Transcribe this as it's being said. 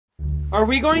Are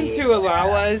we going to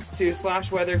allow us to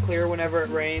slash weather clear whenever it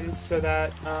rains so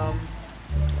that, I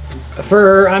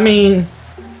mean,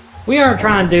 we aren't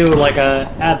trying to do like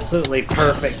a absolutely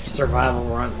perfect survival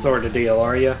run sort of deal,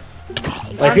 are you?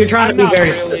 Like, if you're trying to be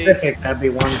very specific, that'd be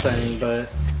one thing, but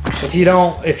if you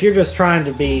don't, if you're just trying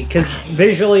to be, because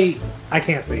visually, I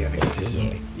can't see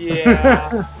anything.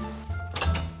 Yeah.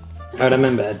 Alright, I'm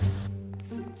in bed.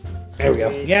 There we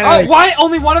go. Yeah. Oh, why?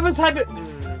 Only one of us had to...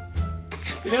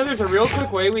 You know, there's a real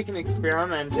quick way we can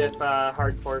experiment if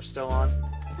hardcore's still on.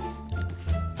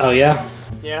 Oh, yeah?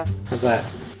 Yeah. What's that?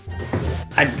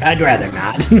 I'd rather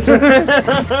not.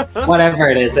 Whatever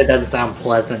it is, it doesn't sound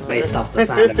pleasant based off the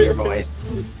sound of your voice.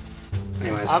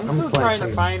 Anyways, I'm still trying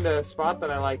to find a spot that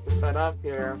I like to set up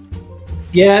here.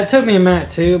 Yeah, it took me a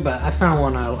minute too, but I found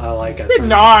one I like. You did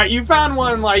not. You found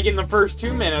one like in the first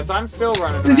 2 minutes. I'm still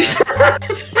running around.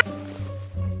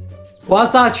 Well,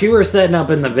 I thought you were setting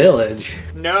up in the village.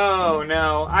 No,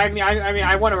 no. I mean,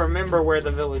 I want to remember where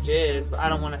the village is, but I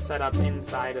don't want to set up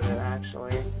inside of it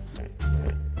actually.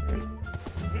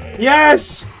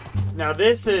 Yes! Now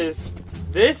this is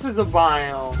a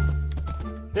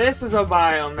biome. This is a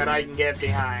biome that I can get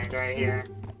behind right here.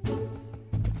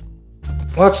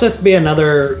 Watch this be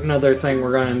another thing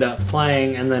we're going to end up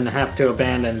playing and then have to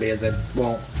abandon because it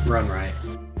won't run right.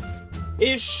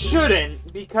 It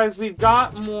shouldn't, because we've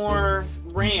got more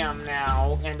RAM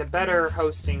now and a better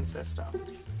hosting system.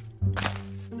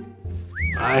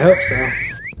 I hope so.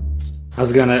 I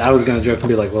was gonna joke and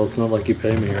be like, well, it's not like you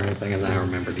pay me or anything, and then I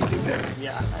remembered you do pay me. Yeah,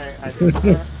 so. I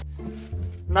did.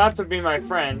 Not to be my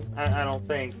friend, I don't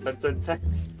think, but to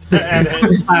edit.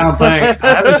 I don't think.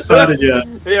 I haven't decided yet.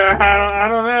 Yeah, I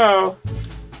don't know.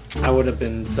 I would have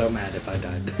been so mad if I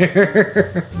died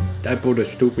there. That boat is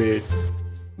stupid.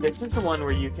 This is the one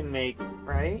where you can make,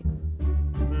 right?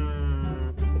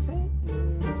 Is it?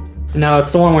 No,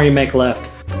 it's the one where you make left.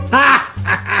 Ha!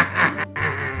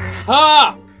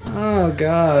 Oh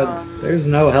god, there's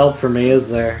no help for me, is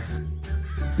there?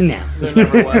 No. There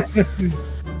never was.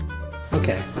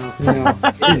 Okay, well, you know,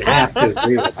 you didn't have to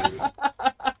agree with me.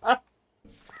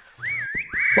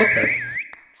 What the?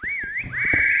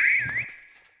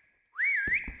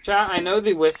 Chat, I know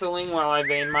the whistling while I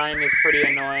vein mine is pretty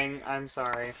annoying. I'm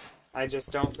sorry. I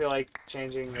just don't feel like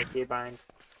changing the keybind.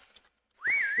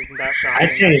 Isn't that shocking?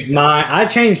 I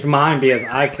changed mine because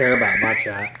I care about my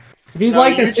chat. If you'd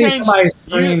like to see somebody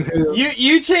stream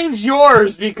you changed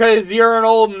yours because you're an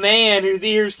old man whose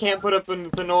ears can't put up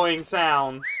with annoying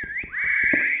sounds.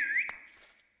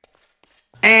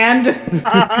 And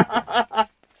huh.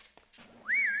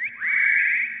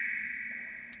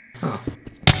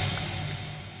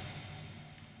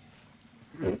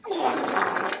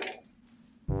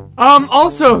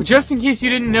 Also, just in case you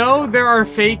didn't know, there are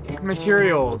fake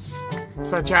materials,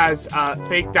 such as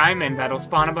fake diamond that'll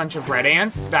spawn a bunch of red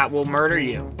ants that will murder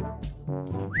you.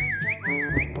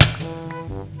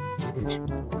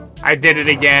 I did it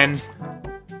again.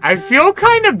 I feel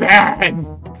kind of bad.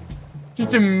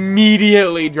 Just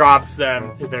immediately drops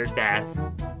them to their death.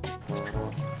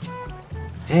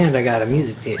 And I got a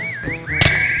music disc.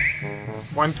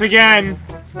 Once again,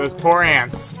 those poor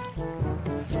ants.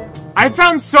 I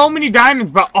found so many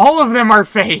diamonds, but all of them are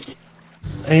fake.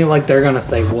 Ain't like they're gonna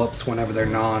say whoops whenever they're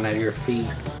gnawing at your feet.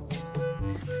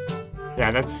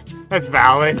 Yeah, that's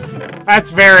valid.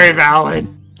 That's very valid.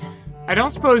 I don't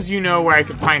suppose you know where I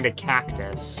could find a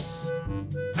cactus.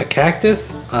 A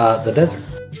cactus? The desert.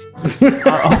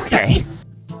 Oh, okay.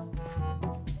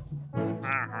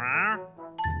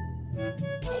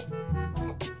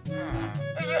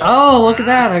 Oh, look at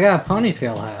that! I got a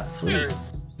ponytail hat. Sweet.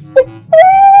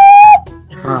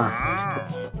 Huh.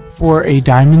 For a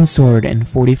diamond sword and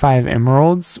 45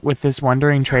 emeralds, with this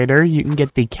wandering trader, you can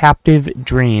get the Captive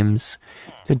Dreams.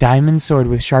 It's a diamond sword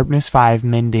with sharpness 5,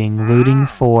 mending, looting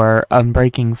 4,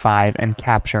 unbreaking 5, and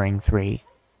capturing 3.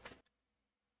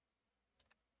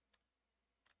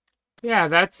 Yeah,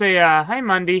 that's a, hi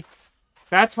Mundy.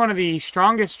 That's one of the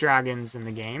strongest dragons in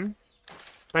the game,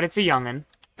 but it's a young'un.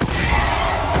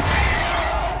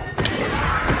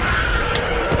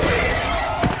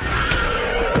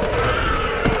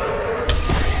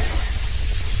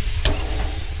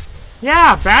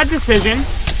 Yeah, bad decision.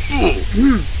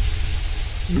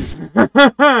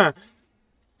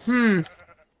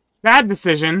 Bad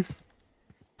decision.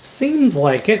 Seems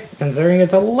like it, considering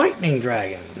it's a lightning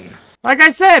dragon. Like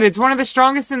I said, it's one of the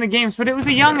strongest in the games, but it was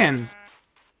a young'un.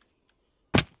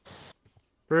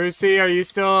 Brucey, are you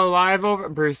still alive over?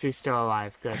 Brucey's still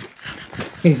alive, good.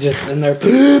 He's just in there.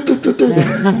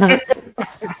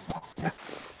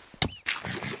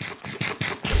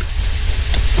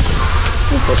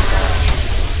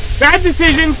 Bad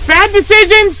decisions! Bad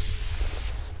decisions!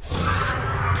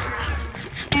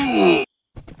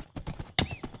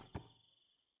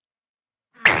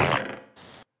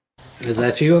 Is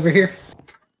that you over here?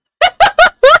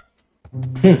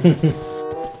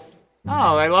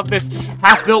 Oh, I love this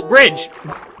half-built bridge.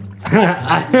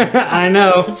 I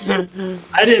know.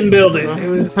 I didn't build it. It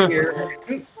was here.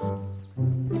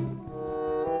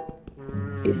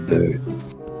 It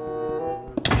birds.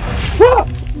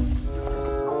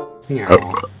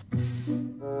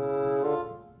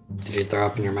 Did you throw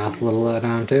up in your mouth a little low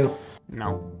down too?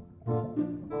 No.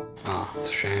 Oh, it's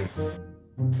a shame.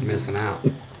 You're missing out.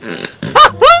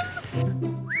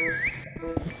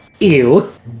 Ew.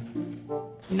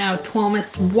 Now,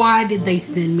 Thomas, why did they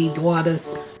send me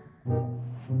daughters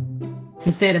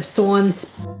instead of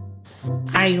sons?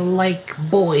 I like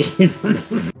boys.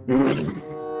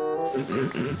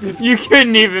 You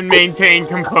couldn't even maintain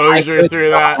composure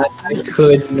through that. I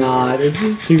could not. It's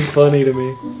just too funny to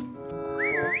me.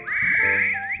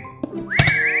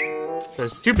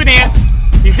 Those stupid ants!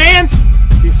 These ants!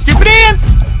 These stupid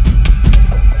ants!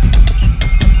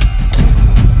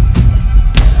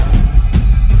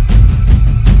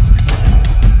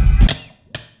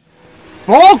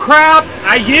 Bull crap!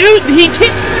 He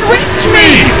can't reach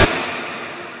me!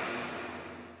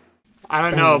 I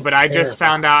don't know, but I just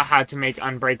found out how to make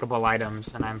unbreakable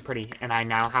items, and I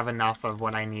now have enough of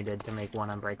what I needed to make one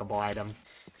unbreakable item.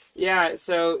 Yeah,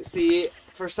 so, see,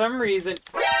 for some reason...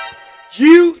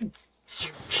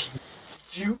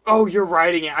 Oh, you're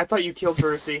riding it. I thought you killed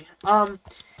Brucey.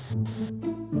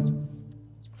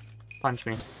 Punch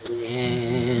me.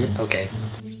 Okay.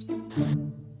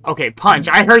 Okay, punch.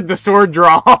 I heard the sword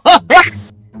draw.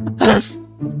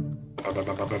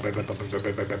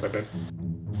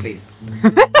 Please.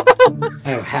 I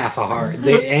have half a heart.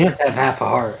 The ants have half a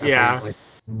heart. Yeah.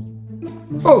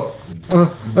 Oh!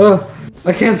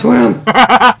 I can't swim!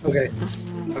 Okay.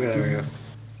 Okay, there we go.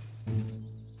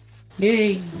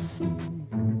 Yay!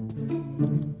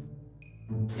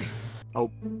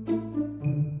 Oh.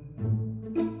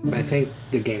 I think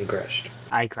the game crashed.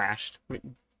 I crashed.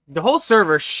 The whole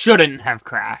server shouldn't have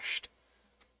crashed.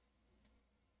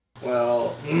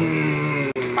 Well,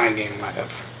 my game might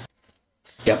have.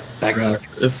 Yep, thanks.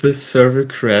 If this server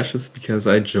crashes because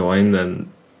I joined,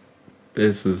 then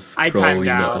this is probably timed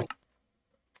out.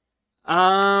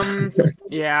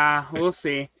 Yeah, we'll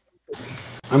see.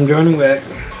 I'm joining back.